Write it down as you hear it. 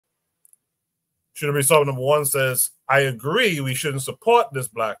Should be solved number 1 says, I agree we shouldn't support this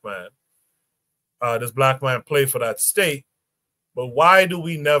black man. This black man play for that state. But why do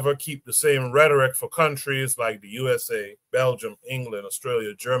we never keep the same rhetoric for countries like the USA, Belgium, England,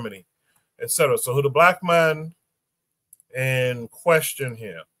 Australia, Germany, etc.? So who the black man in question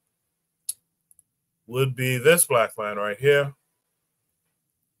here would be this black man right here.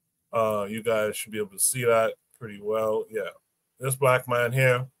 You guys should be able to see that pretty well. Yeah, this black man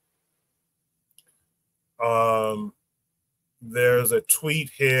here. There's a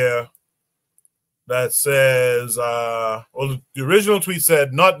tweet here that says, well, the original tweet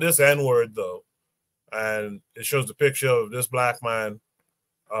said, not this N-word, though. And it shows the picture of this black man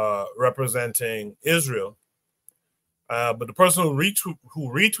representing Israel. But the person who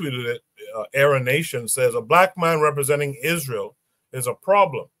retweeted it, Era Nation, says, a black man representing Israel is a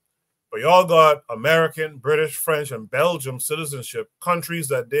problem. But y'all got American, British, French, and Belgium citizenship, countries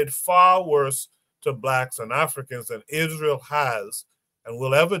that did far worse to blacks and Africans than Israel has and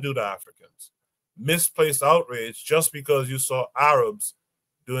will ever do to Africans. Misplaced outrage just because you saw Arabs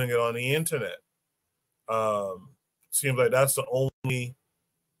doing it on the internet. Seems like that's the only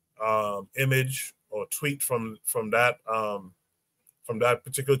image or tweet from that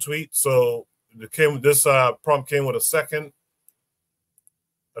particular tweet. So this prompt came with a second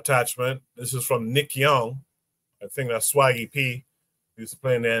attachment. This is from Nick Young. I think that's Swaggy P. He used to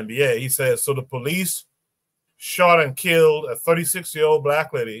play in the NBA. He says, so the police shot and killed a 36-year-old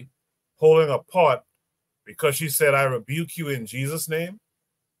black lady holding a pot because she said, I rebuke you in Jesus' name.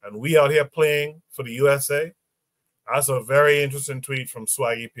 And we out here playing for the USA. That's a very interesting tweet from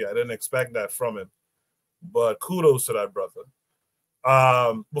Swaggy P. I didn't expect that from him. But kudos to that brother.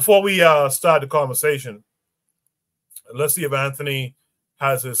 Before we start the conversation, let's see if Anthony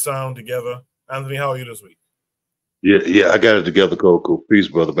has his sound together. Anthony, how are you this week? Yeah, I got it together, Coco. Peace,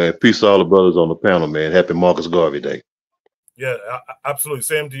 brother, man. Peace to all the brothers on the panel, man. Happy Marcus Garvey Day. Yeah, absolutely.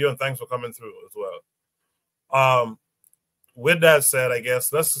 Same to you, and thanks for coming through as well. With that said, I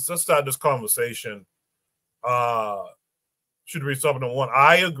guess let's start this conversation. Should we start number 1?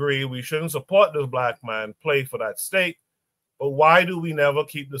 I agree we shouldn't support this black man play for that state, but why do we never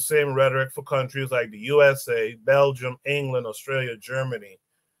keep the same rhetoric for countries like the USA, Belgium, England, Australia, Germany,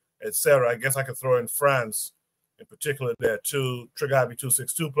 etc.? I guess I could throw in France in particular there too. Trigabi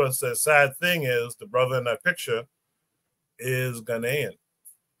 262 plus says, sad thing is the brother in that picture is Ghanaian.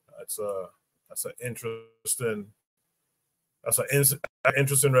 That's an interesting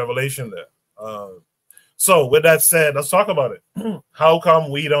revelation there. So with that said, let's talk about it. How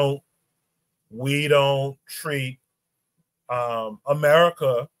come we don't treat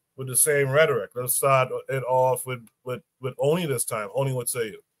America with the same rhetoric? Let's start it off with Oni this time. Oni, what say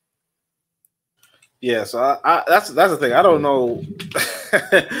you? Yeah, so that's the thing. I don't know.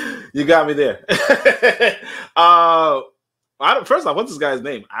 You got me there. First off, what's this guy's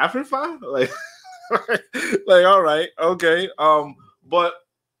name? Afrifa? Like, all right, okay. But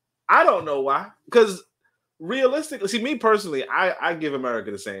I don't know why. Because realistically, see, me personally, I give America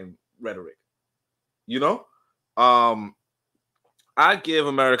the same rhetoric. You know? I give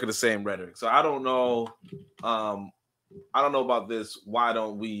America the same rhetoric. So I don't know. I don't know about this. Why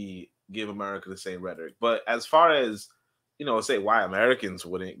don't we give America the same rhetoric? But as far as, say why Americans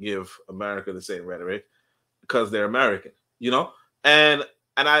wouldn't give America the same rhetoric, because they're American, and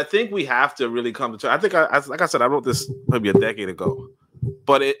I think we have to really come to terms. I think like I said, I wrote this maybe a decade ago,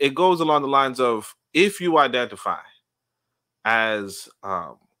 but it goes along the lines of, if you identify as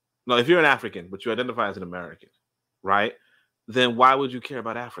if you're an African but you identify as an American, right, then why would you care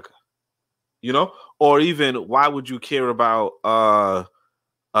about Africa? Or even why would you care about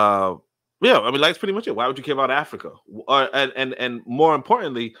that's pretty much it. Why would you care about Africa? And more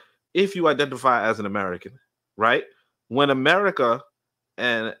importantly, if you identify as an American, right? When America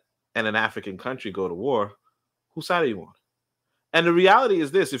and an African country go to war, whose side are you on? And the reality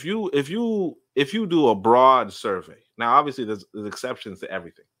is this: if you do a broad survey, now obviously there's exceptions to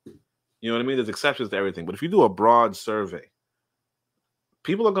everything. You know what I mean? There's exceptions to everything. But if you do a broad survey,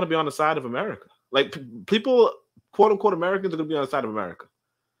 people are going to be on the side of America. Like, people, quote unquote, Americans are going to be on the side of America.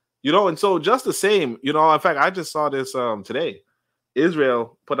 And so just the same, in fact, I just saw this today.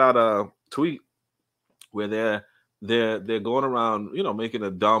 Israel put out a tweet where they're going around, making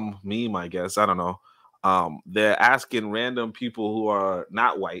a dumb meme, I guess. I don't know. They're asking random people who are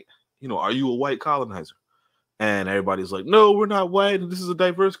not white, are you a white colonizer? And everybody's like, no, we're not white, and this is a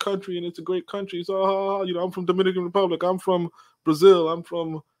diverse country, and it's a great country. So, I'm from Dominican Republic, I'm from Brazil, I'm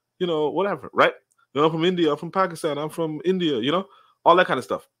from, whatever, right? I'm from India, I'm from Pakistan, I'm from India, all that kind of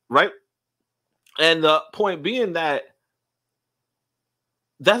stuff, right? And the point being that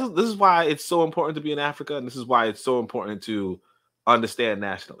this is why it's so important to be in Africa, and this is why it's so important to understand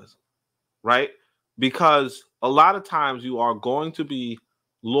nationalism, right? Because a lot of times you are going to be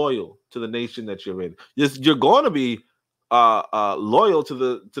loyal to the nation that you're in. You're going to be loyal to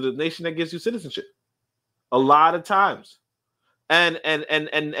the nation that gives you citizenship. A lot of times, and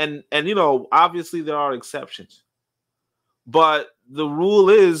you know, obviously there are exceptions, but the rule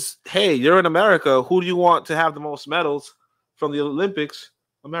is, hey, you're in America. Who do you want to have the most medals from the Olympics?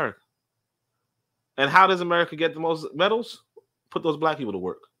 America. And how does America get the most medals? Put those black people to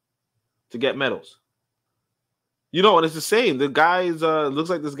work to get medals. You know, and it's the same. The guy is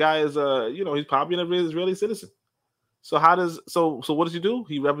looks like this guy is you know, he's probably an Israeli citizen. So how does so what does he do?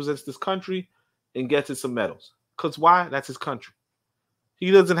 He represents this country and gets it some medals. Because why? That's his country.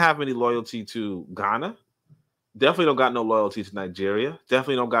 He doesn't have any loyalty to Ghana. Definitely don't got no loyalty to Nigeria.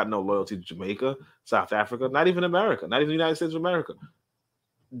 Definitely don't got no loyalty to Jamaica, South Africa, not even America, not even the United States of America.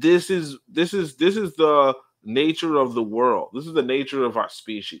 This is the nature of the world. This is the nature of our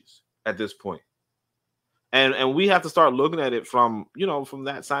species at this point. And we have to start looking at it from, you know, from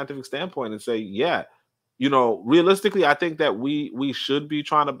that scientific standpoint and say, yeah, you know, realistically, I think that we should be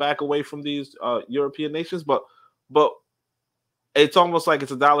trying to back away from these European nations, but it's almost like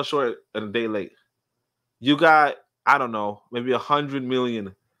it's $1 short and a day late. You got, I don't know, maybe 100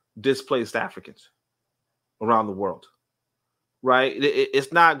 million displaced Africans around the world, right?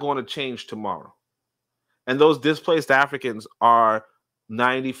 It's not going to change tomorrow. And those displaced Africans are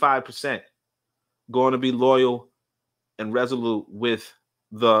 95% going to be loyal and resolute with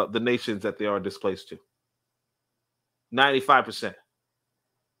the nations that they are displaced to. 95%.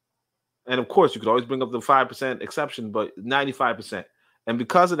 And of course, you could always bring up the 5% exception, but 95%. And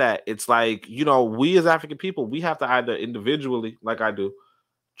because of that, it's like, you know, we as African people, we have to either individually, like I do,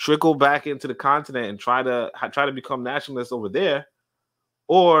 trickle back into the continent and try to become nationalists over there,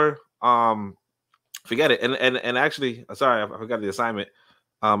 or forget it. And actually, sorry, I forgot the assignment.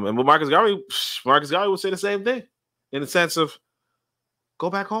 And what Marcus Garvey would say the same thing, in the sense of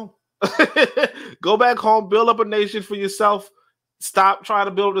go back home. Go back home, build up a nation for yourself. Stop trying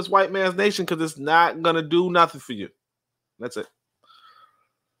to build this white man's nation, because it's not gonna do nothing for you. That's it.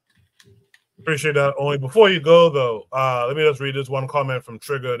 Appreciate that. Only before you go, though, let me just read this one comment from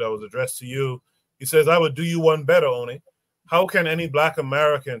Trigger that was addressed to you. He says, I would do you one better, Oni. How can any Black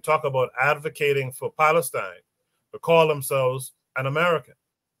American talk about advocating for Palestine but call themselves an American?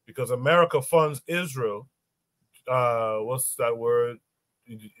 Because America funds Israel. What's that word?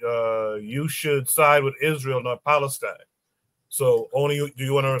 You should side with Israel, not Palestine. So, Oni, do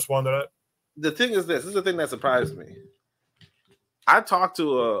you want to respond to that? The thing is this is the thing that surprised me. I talked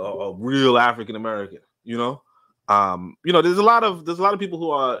to a real African American, you know, there's a lot of people who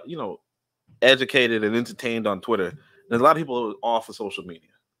are, you know, educated and entertained on Twitter. There's a lot of people who are off of social media.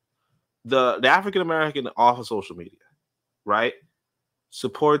 The African American off of social media, right,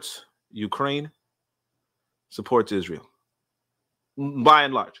 supports Ukraine, supports Israel, by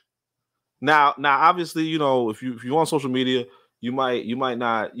and large. Now, obviously, you know, if you're on social media, you might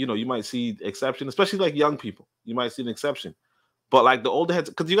not, you know, you might see exception, especially like young people. You might see an exception. But like the older heads,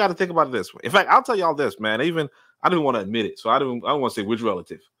 because you got to think about it this way. In fact, I'll tell y'all this, man. I don't even want to admit it, so I don't want to say which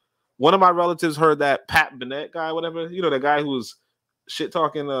relative. One of my relatives heard that Pat Bennett guy, whatever, you know, the guy who was shit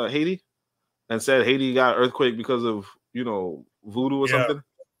talking Haiti and said Haiti got an earthquake because of, you know, voodoo or something.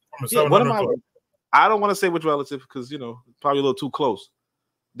 Yeah, I don't want to say which relative because, you know, probably a little too close.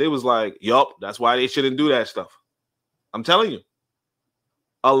 They was like, yup, that's why they shouldn't do that stuff. I'm telling you,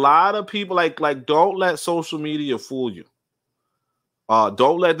 a lot of people like don't let social media fool you.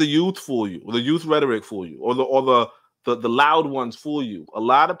 Don't let the youth fool you, or the youth rhetoric fool you, or the loud ones fool you. A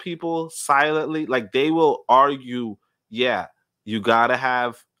lot of people silently, like, they will argue, yeah, you gotta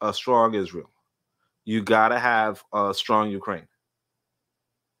have a strong Israel, you gotta have a strong Ukraine.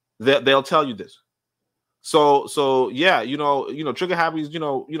 They'll tell you this. So yeah, you know, Trigger Happy's, you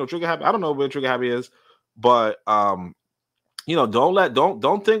know, Trigger Happy. I don't know where Trigger Happy is, but you know,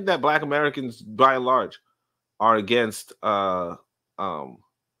 don't think that Black Americans by and large are against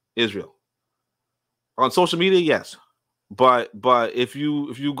Israel. On social media, yes, but if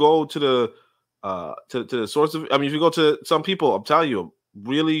you go to the source of, I mean, if you go to some people, I'm telling you,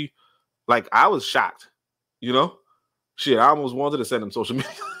 really, like, I was shocked, you know, shit, I almost wanted to send them social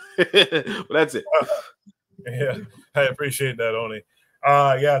media, but that's it. Yeah, I appreciate that, Oni.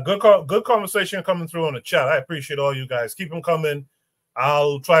 Yeah, good conversation coming through on the chat. I appreciate all you guys. Keep them coming.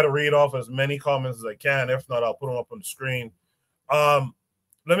 I'll try to read off as many comments as I can. If not, I'll put them up on the screen.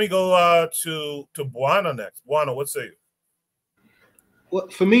 Let me go to Buana next. Buana, what say you? Well,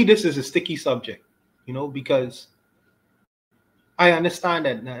 for me, this is a sticky subject, you know, because I understand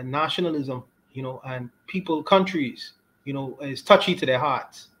that nationalism, you know, and people, countries, you know, is touchy to their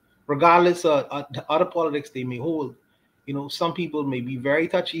hearts, regardless of the other politics they may hold. You know, some people may be very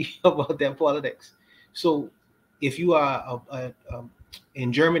touchy about their politics. So, if you are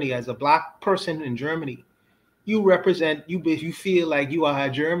in Germany as a black person in Germany, you represent you feel like you are a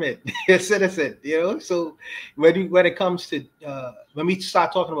German a citizen, you know. So when it comes to when we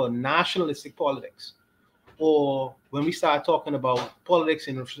start talking about nationalistic politics, or when we start talking about politics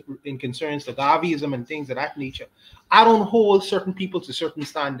in concerns to Garveyism and things of that nature, I don't hold certain people to certain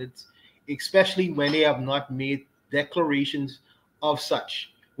standards, especially when they have not made declarations of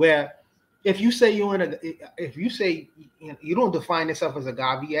such. Where if you say if you say, you know, you don't define yourself as a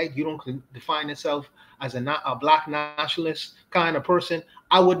Garveyite, you don't define yourself as a black nationalist kind of person,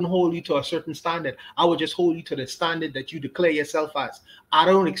 I wouldn't hold you to a certain standard. I would just hold you to the standard that you declare yourself as. I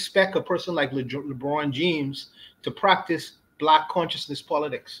don't expect a person like LeBron James to practice black consciousness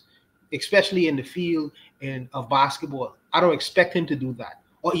politics, especially in the field of basketball. I don't expect him to do that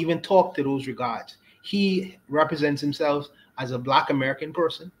or even talk to those regards. He represents himself as a black American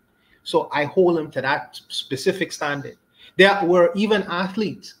person. So I hold him to that specific standard. There were even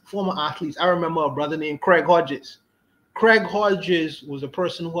athletes, former athletes. I remember a brother named Craig Hodges. Craig Hodges was a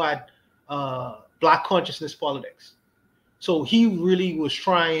person who had black consciousness politics. So he really was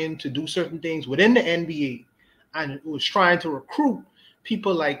trying to do certain things within the NBA and was trying to recruit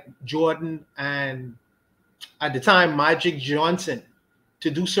people like Jordan and at the time Magic Johnson to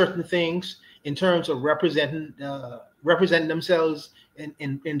do certain things in terms of representing themselves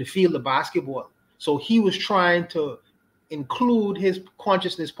in the field of basketball. So he was trying to include his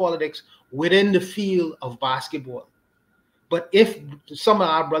consciousness politics within the field of basketball. But if some of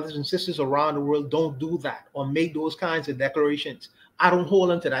our brothers and sisters around the world don't do that or make those kinds of declarations, I don't hold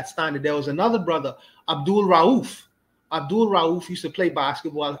them to that standard. There was another brother, Abdul Rauf. Abdul Rauf used to play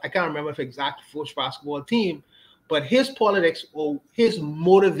basketball. I can't remember if exactly which basketball team, but his politics or his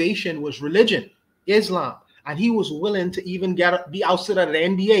motivation was religion, Islam. And he was willing to even be ousted out of the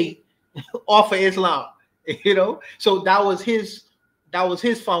NBA off of Islam, you know. So that was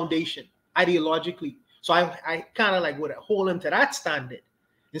his foundation ideologically. So I kind of like would hold him to that standard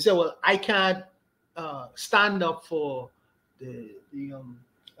and say, well, I can't stand up for the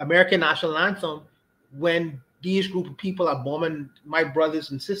American national anthem when these group of people are bombing my brothers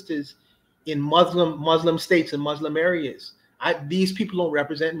and sisters in Muslim states and Muslim areas. These people don't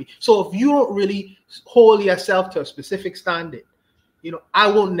represent me. So if you don't really hold yourself to a specific standard, you know, I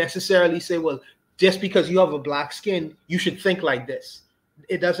won't necessarily say, well, just because you have a black skin, you should think like this.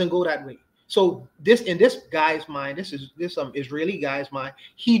 It doesn't go that way. So in this guy's mind, this Israeli guy's mind,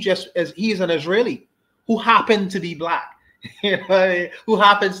 he's an Israeli who happened to be black, who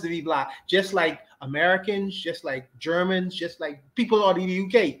happens to be black, just like Americans, just like Germans, just like people out in the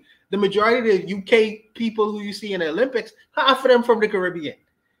UK. The majority of the UK people who you see in the Olympics, half of them from the Caribbean.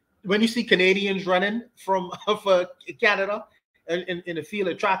 When you see Canadians running for Canada in the field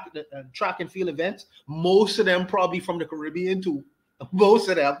of track and field events, most of them probably from the Caribbean too. Most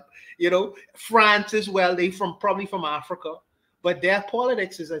of them, you know, France as well. They probably from Africa, but their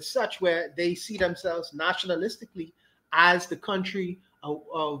politics is as such where they see themselves nationalistically as the country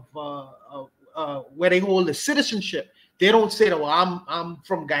of where they hold the citizenship. They don't say that, well, I'm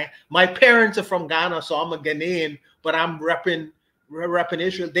from Ghana. My parents are from Ghana, so I'm a Ghanaian, but I'm repping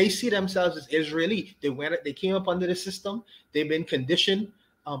Israel. They see themselves as Israeli. They came up under the system. They've been conditioned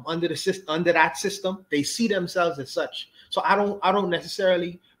under that system. They see themselves as such. So I don't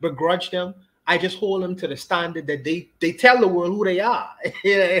necessarily begrudge them. I just hold them to the standard that they tell the world who they are.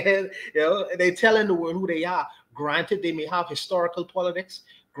 You know, they telling the world who they are. Granted, they may have historical politics.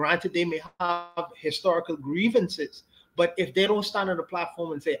 Granted, they may have historical grievances. But if they don't stand on the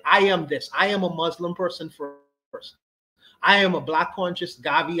platform and say, I am this, I am a Muslim person first, I am a black conscious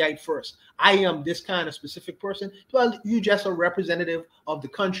Garveyite first, I am this kind of specific person, well, you just a representative of the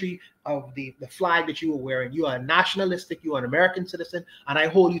country, of the flag that you are wearing. You are nationalistic, you are an American citizen, and I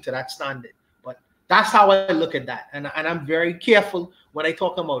hold you to that standard. But that's how I look at that. And I'm very careful when I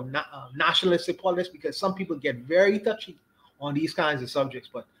talk about nationalistic politics, because some people get very touchy on these kinds of subjects.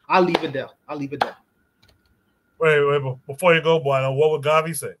 But I'll leave it there. Wait, before you go, boy, what would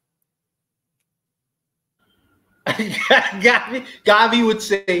Garvey say? Garvey would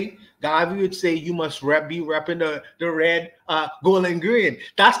say you must be repping the red, gold, and green.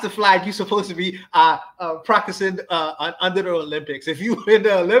 That's the flag you're supposed to be practicing under the Olympics. If you in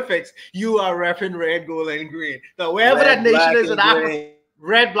the Olympics, you are repping red, gold, and green. So wherever that nation is in Africa,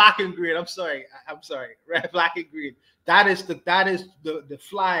 red, black, and green. I'm sorry. Red, black, and green. That is the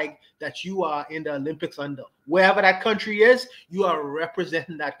flag that you are in the Olympics under. Wherever that country is, you are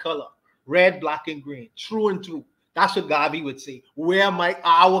representing that color. Red, black, and green. True and true. That's what Gavi would say. Where are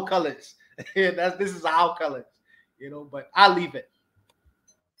our colors? This is our colors. You know, but I'll leave it.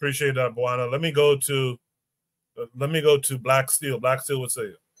 Appreciate that, Buana. Let me go to Black Steel. Black Steel would say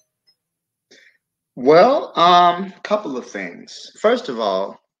it. Well, couple of things. First of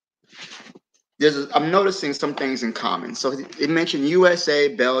all, I'm noticing some things in common. So it mentioned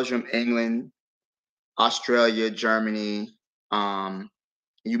USA, Belgium, England, Australia, Germany.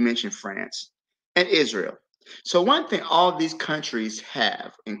 You mentioned France and Israel. So one thing all these countries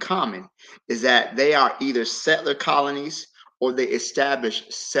have in common is that they are either settler colonies or they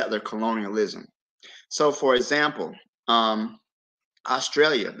established settler colonialism. So, for example,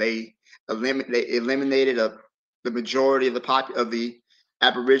 Australia, they eliminated the majority of the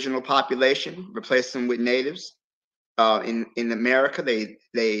Aboriginal population, replaced them with natives. In America,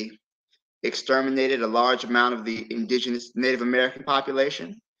 they exterminated a large amount of the indigenous Native American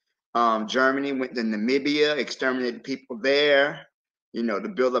population. Germany went to Namibia, exterminated people there, you know, to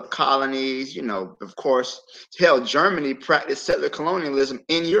build up colonies. You know, of course, hell, Germany practiced settler colonialism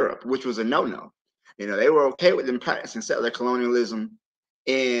in Europe, which was a no-no. You know, they were okay with them practicing settler colonialism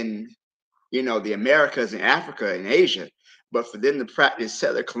in, you know, the Americas and Africa and Asia. But for them to practice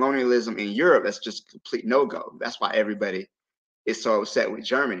settler colonialism in Europe, that's just a complete no-go. That's why everybody is so upset with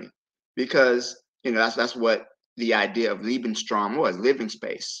Germany, because, you know, that's what the idea of Lebensraum was, living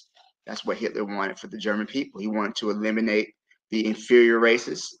space. That's what Hitler wanted for the German people. He wanted to eliminate the inferior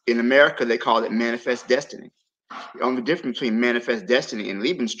races. In America, they called it manifest destiny. The only difference between manifest destiny and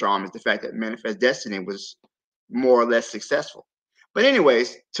Lebensraum is the fact that manifest destiny was more or less successful. But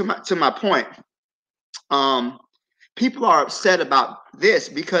anyways, to my point, people are upset about this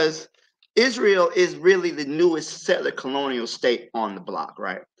because Israel is really the newest settler colonial state on the block,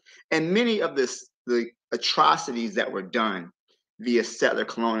 right? And many of the atrocities that were done via settler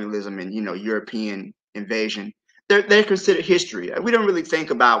colonialism and, you know, European invasion, they're considered history. We don't really think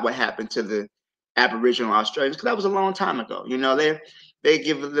about what happened to the Aboriginal Australians because that was a long time ago. You know, they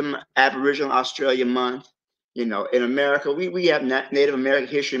give them Aboriginal Australia Month. You know, in America, we have Native American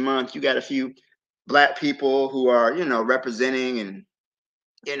History Month. You got a few Black people who are, you know, representing and,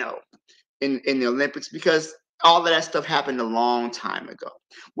 you know, in the Olympics, because all of that stuff happened a long time ago.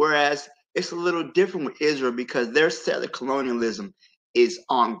 Whereas it's a little different with Israel because their settler colonialism is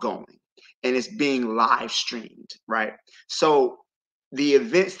ongoing and it's being live streamed, right? So the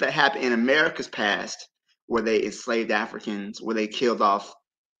events that happened in America's past, where they enslaved Africans, where they killed off,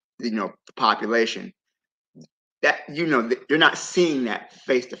 you know, the population, that, you know, you're not seeing that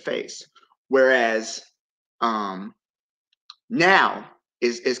face to face. Whereas now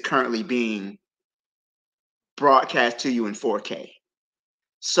is currently being broadcast to you in 4K.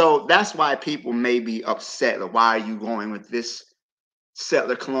 So that's why people may be upset. Like, why are you going with this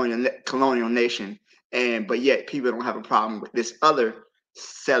settler colonial nation, but yet people don't have a problem with this other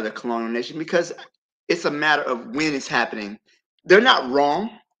settler colonial nation? Because it's a matter of when it's happening. They're not wrong.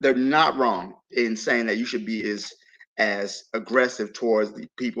 They're not wrong in saying that you should be as aggressive towards the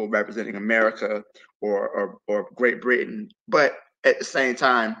people representing America or Great Britain. But at the same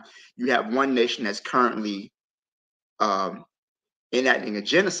time, you have one nation that's currently enacting a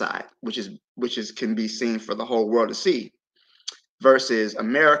genocide, which can be seen for the whole world to see, versus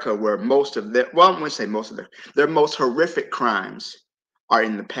America, where most of their, well, I'm going to say most of their most horrific crimes are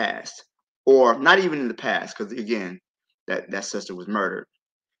in the past, or not even in the past, because again, that sister was murdered.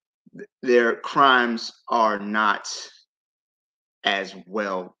 Their crimes are not as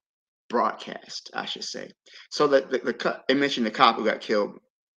well broadcast, I should say. So they mentioned the cop who killed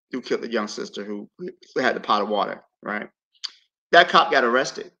the young sister who had the pot of water, right? That cop got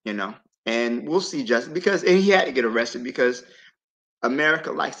arrested, you know, and we'll see justice and he had to get arrested because America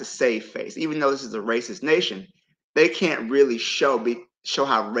likes to save face. Even though this is a racist nation, they can't really show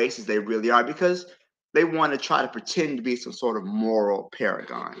how racist they really are because they want to try to pretend to be some sort of moral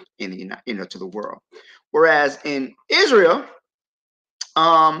paragon in the, you know, to the world. Whereas in Israel,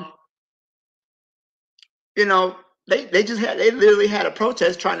 you know, they literally had a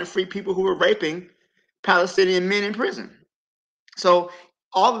protest trying to free people who were raping Palestinian men in prison. So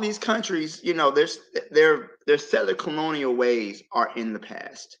all of these countries, you know, their settler colonial ways are in the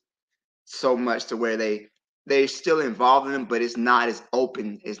past, so much to where they're still involved in them, but it's not as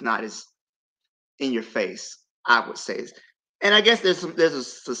open, it's not as in your face, I would say. And I guess there's a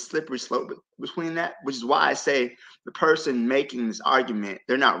slippery slope between that, which is why I say the person making this argument,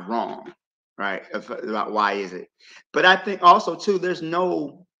 they're not wrong, right? About why is it? But I think also too, there's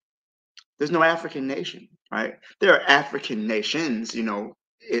no African nation, right? There are African nations, you know,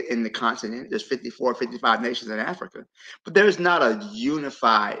 in the continent. There's 54, 55 nations in Africa, but there's not a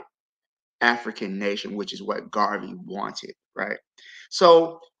unified African nation, which is what Garvey wanted, right?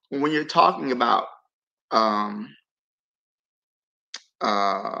 So when you're talking about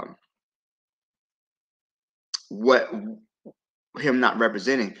what him not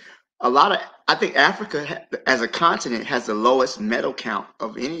representing, I think Africa as a continent has the lowest medal count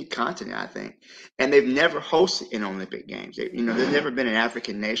of any continent, I think, and they've never hosted an Olympic Games. You know, there's never been an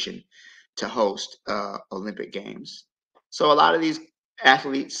African nation to host Olympic Games. So a lot of these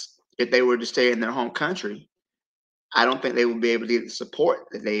athletes, if they were to stay in their home country, I don't think they would be able to get the support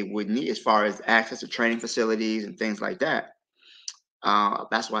that they would need as far as access to training facilities and things like that.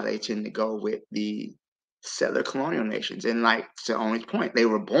 That's why they tend to go with the settler colonial nations. And like to Owen's point, they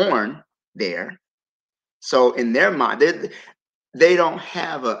were born there. So in their mind, they don't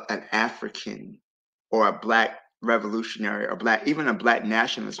have an African or a Black revolutionary or even a Black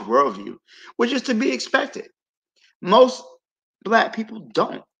nationalist worldview, which is to be expected. Most Black people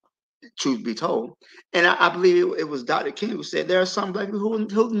don't, truth be told. And I believe it was Dr. King who said there are some Black people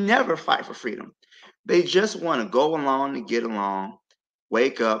who never fight for freedom. They just want to go along and get along,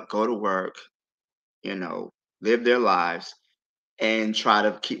 wake up, go to work, you know, live their lives and try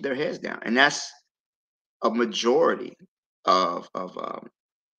to keep their heads down. And that's a majority of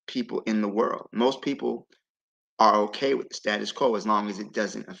people in the world. Most people are okay with the status quo as long as it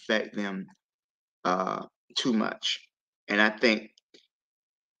doesn't affect them too much. And I think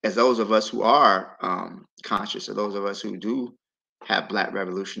as those of us who are conscious, or those of us who do have Black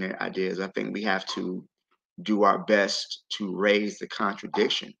revolutionary ideas, I think we have to do our best to raise the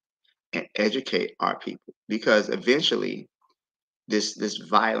contradiction and educate our people, because eventually this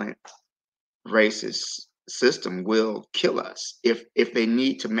violent racist system will kill us if they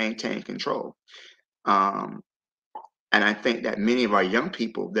need to maintain control. And I think that many of our young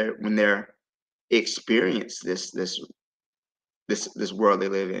people, when they're experience this world they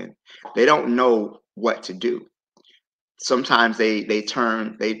live in, they don't know what to do. Sometimes they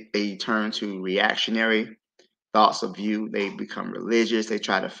turn to reactionary thoughts of view. They become religious. They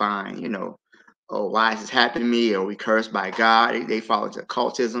try to find, you know, oh, why is this happening to me? Are we cursed by God? They fall into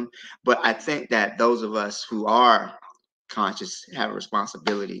occultism. But I think that those of us who are conscious have a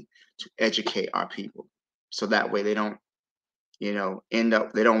responsibility to educate our people, so that way they don't, you know,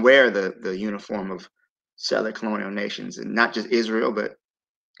 they don't wear the uniform of settler colonial nations, and not just Israel, but,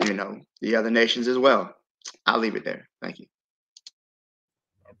 you know, the other nations as well. I'll leave it there. Thank you.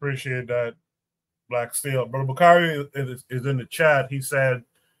 I appreciate that, Black Steel. Brother Bakari is in the chat. He said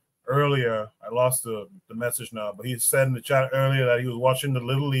earlier, I lost the message now, but he said in the chat earlier that he was watching the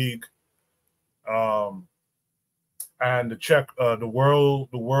Little League, and the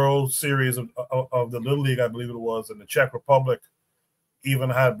World Series of the Little League, I believe it was, in the Czech Republic, even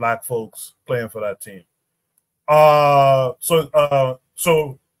had Black folks playing for that team. So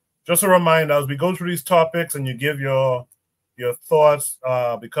just a reminder, as we go through these topics and you give your thoughts,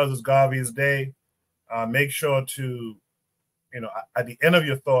 because it's Garvey's Day, make sure to, you know, at the end of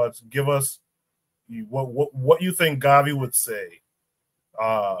your thoughts, give us what you think Garvey would say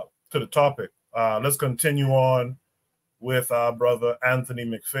to the topic. Let's continue on with our brother Anthony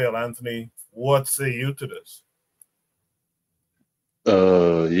McPhail. Anthony, what say you to this?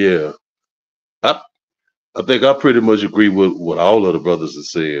 Yeah, I think I pretty much agree with what all of the brothers have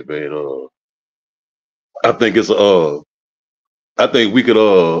said, man. I think it's I think we could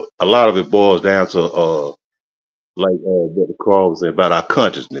a lot of it boils down to like what the Carl was saying about our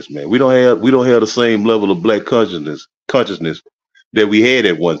consciousness, man. We don't have the same level of Black consciousness that we had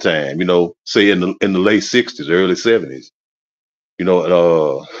at one time, you know, say in the late 60s, early 70s. You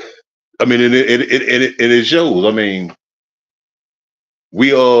know, I mean, and it shows. I mean,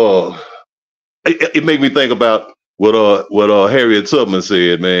 we it made me think about what Harriet Tubman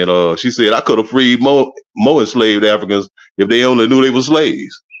said, man. She said, I could have freed more enslaved Africans if they only knew they were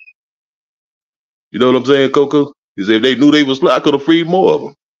slaves. You know what I'm saying, Coco? He said if they knew they were slaves, I could have freed more of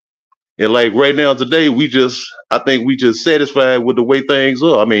them. And like right now today, I think we just satisfied with the way things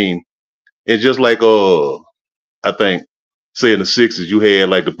are. I mean, it's just like I think say in the 60s you had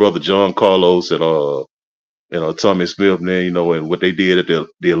like the brother John Carlos and you know, Tommy Smith, man, you know, and what they did at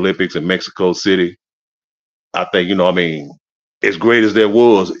the Olympics in Mexico City. I think, you know, I mean, as great as that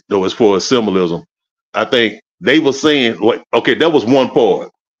was, though, as far as symbolism, I think they were saying, like, okay, that was one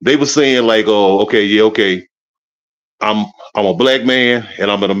part. They were saying like, oh, okay, yeah, okay, I'm a Black man and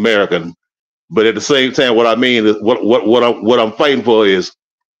I'm an American, but at the same time, what I mean is what I'm fighting for is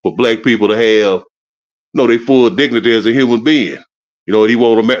for black people to have, their full dignity as a human being. He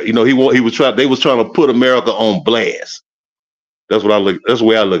was trying. They was trying to put America on blast. That's what I look. That's the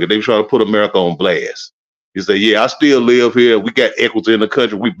way I look at it. They were trying to put America on blast. He said, "Yeah, I still live here. We got equity in the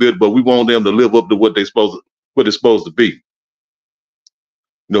country. We built, but we want them to live up to what it's supposed to be."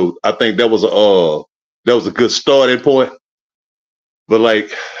 I think that was a good starting point. But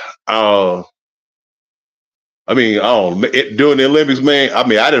during the Olympics, man, I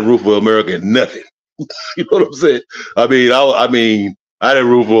didn't root for America in nothing. You know what I'm saying? I didn't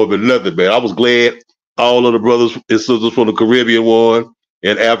root for them in nothing, man. I was glad all of the brothers and sisters from the Caribbean won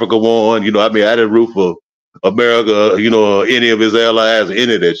and Africa won. I didn't root for America, or any of his allies, or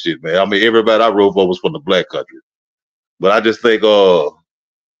any of that shit, man. Everybody I root for was from the black country. But I just think, I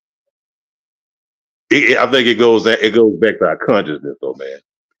think it goes back to our consciousness, though, man.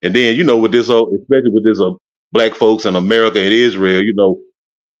 And then, with this especially with this black folks in America and Israel,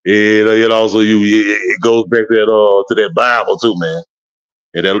 it also it goes back to that Bible too, man.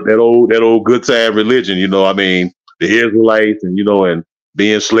 And that old good time religion, the Israelites and and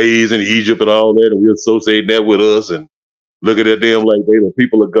being slaves in Egypt and all that, and we associate that with us and looking at them like they the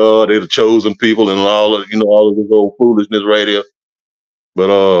people of God, they the chosen people, and all of this old foolishness right here.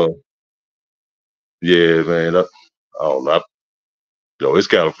 But yeah, man, I don't know. It's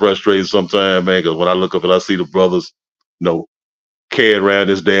kind of frustrating sometimes, man, because when I look up and I see the brothers, carrying around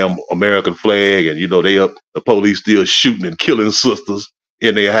this damn American flag, and the police still shooting and killing sisters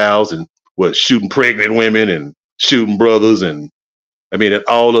in their house, and shooting pregnant women and shooting brothers, and and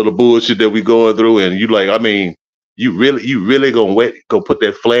all of the bullshit that we going through, and you really gonna put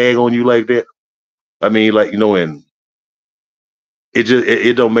that flag on you like that? And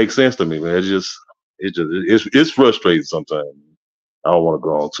it don't make sense to me, man. It's frustrating sometimes. I don't want to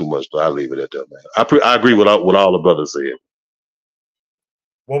go on too much, but I'll leave it at that, man. I agree with all the brothers said.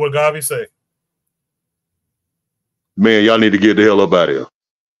 What would Gavi say? Man, y'all need to get the hell up out of here.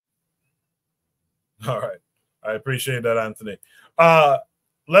 All right. I appreciate that, Anthony.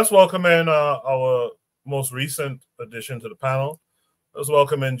 Let's welcome in our most recent addition to the panel. Let's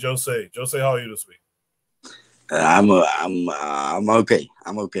welcome in Jose. Jose, how are you this week? I'm okay.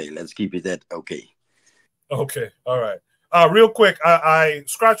 I'm okay. Let's keep it that okay. Okay. All right. Real quick, I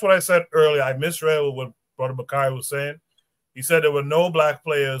scratched what I said earlier. I misread what Brother Bakari was saying. He said there were no black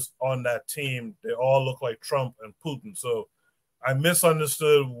players on that team. They all look like Trump and Putin. So I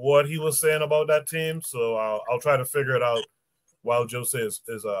misunderstood what he was saying about that team. So I'll try to figure it out while Jose is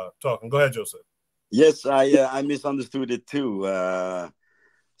talking. Go ahead, Jose. Yes, I misunderstood it too.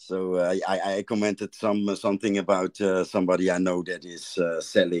 So I commented something about somebody I know that is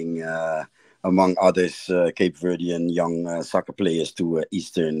selling, among others, Cape Verdean young soccer players to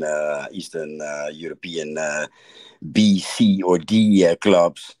Eastern European B, C, or D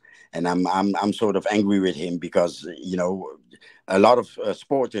clubs, and I'm sort of angry with him because a lot of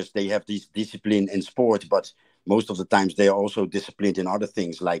sporters, they have this discipline in sport, but most of the times they are also disciplined in other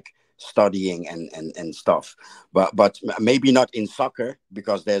things like studying and stuff, but maybe not in soccer,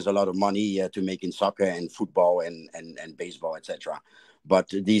 because there's a lot of money to make in soccer and football and baseball, etc.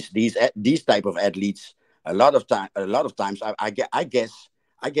 But these type of athletes, a lot of times I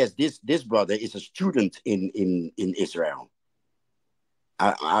guess this brother is a student in Israel.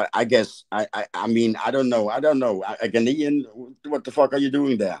 I guess I don't know. A Ghanaian, what the fuck are you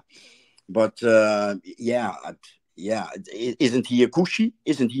doing there? But yeah, isn't he a Kushi?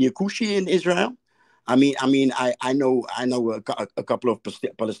 Isn't he a Kushi in Israel? I know a couple of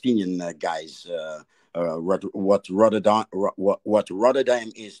Palestinian guys. What Rotterdam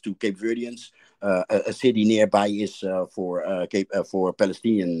is to Cape Verdeans, a city nearby is for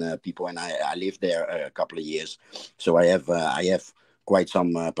Palestinian people, and I lived there a couple of years, so I have quite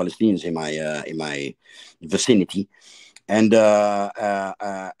some Palestinians in my vicinity. And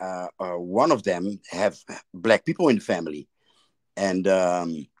one of them have black people in the family, and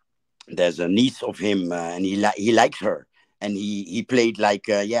there's a niece of him, and he likes her, and he played like,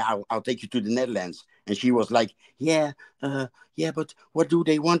 I'll take you to the Netherlands, and she was like, but what do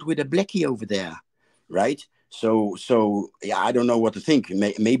they want with a blackie over there, right? So yeah, I don't know what to think.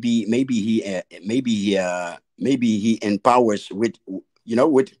 Maybe he empowers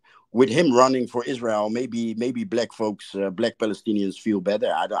with him running for Israel, maybe black folks, black Palestinians feel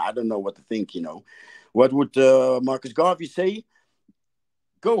better. I don't know what to think. What would Marcus Garvey say?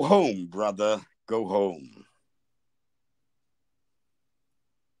 Go home, brother. Go home.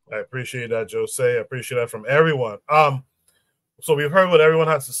 I appreciate that, Jose. I appreciate that from everyone. So we've heard what everyone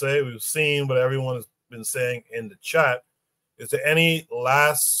has to say. We've seen what everyone has been saying in the chat. Is there any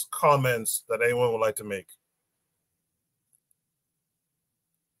last comments that anyone would like to make?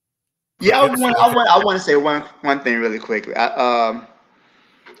 Yeah, I want to say one thing really quickly. Anthony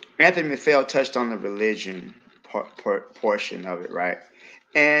McPhail touched on the religion portion of it, right?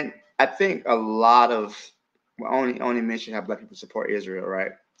 And I think a lot of only mentioned how Black people support Israel,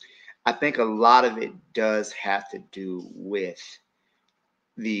 right? I think a lot of it does have to do with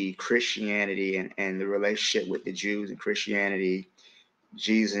the Christianity and the relationship with the Jews and Christianity,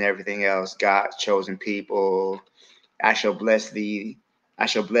 Jesus and everything else, God's chosen people. I shall bless thee. I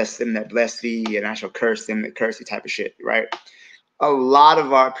shall bless them that bless thee, and I shall curse them that curse thee type of shit, right? A lot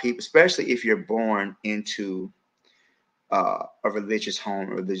of our people, especially if you're born into a religious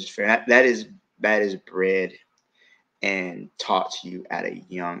home, a religious family, that is bred and taught to you at a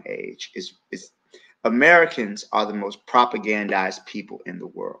young age. Americans are the most propagandized people in the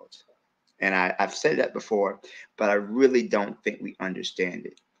world. And I've said that before, but I really don't think we understand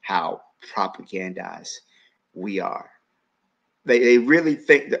it, how propagandized we are. They really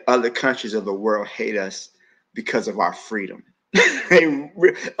think that other countries of the world hate us because of our freedom.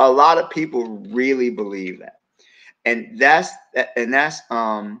 A lot of people really believe that. And that's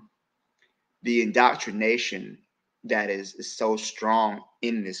the indoctrination that is so strong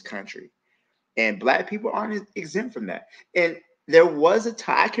in this country. And Black people aren't exempt from that. And there was a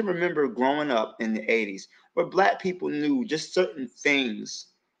time, I can remember growing up in the 80s, where Black people knew just certain things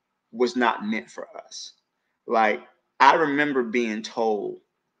was not meant for us. Like, I remember being told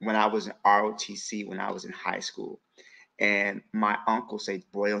when I was in ROTC, when I was in high school, and my uncle said,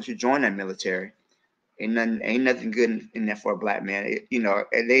 "Boy, don't you join that military. Ain't nothing good in there for a Black man."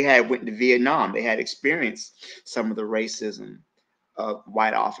 And they had went to Vietnam. They had experienced some of the racism of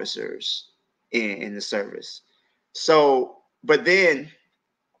white officers in the service. So, but then,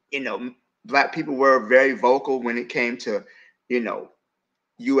 Black people were very vocal when it came to,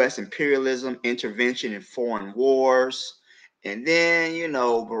 U.S. imperialism, intervention in foreign wars. And then,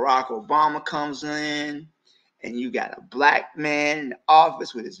 Barack Obama comes in, and you got a Black man in the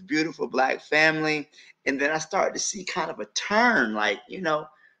office with his beautiful Black family. And then I started to see kind of a turn, like,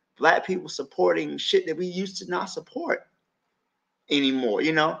 Black people supporting shit that we used to not support anymore,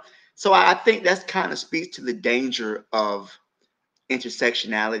 So I think that's kind of speaks to the danger of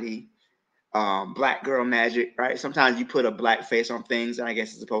intersectionality, Black girl magic, right? Sometimes you put a Black face on things, and I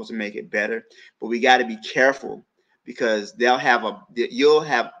guess it's supposed to make it better. But we got to be careful, because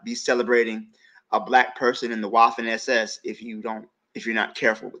you'll be celebrating a Black person in the Waffen SS if you're not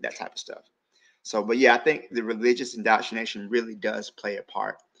careful with that type of stuff. So, but yeah, I think the religious indoctrination really does play a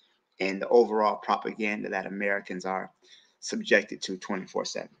part in the overall propaganda that Americans are subjected to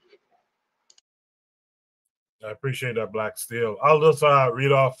 24/7. I appreciate that, Black Steel. I'll just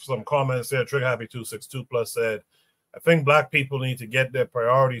read off some comments here. Trigger Happy 262 Plus said, "I think Black people need to get their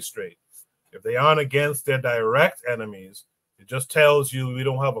priorities straight. If they aren't against their direct enemies, it just tells you we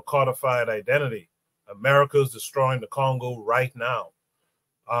don't have a codified identity. America's destroying the Congo right now."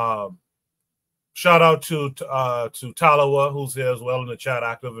 Shout out to Talawa, who's here as well in the chat,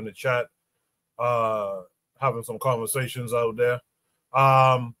 active in the chat, having some conversations out there.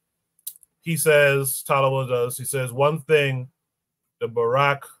 He says, Talawa does, he says, one thing the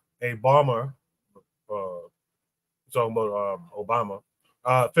Barack Obama, talking about Obama,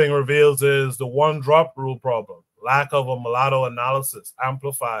 thing reveals is the one drop rule problem. Lack of a mulatto analysis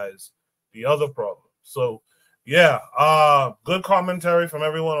amplifies the other problem. So, yeah, good commentary from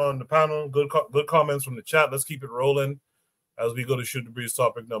everyone on the panel. Good comments from the chat. Let's keep it rolling as we go to Shoot the Breeze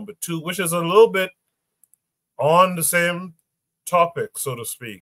topic number 2, which is a little bit on the same topic, so to speak.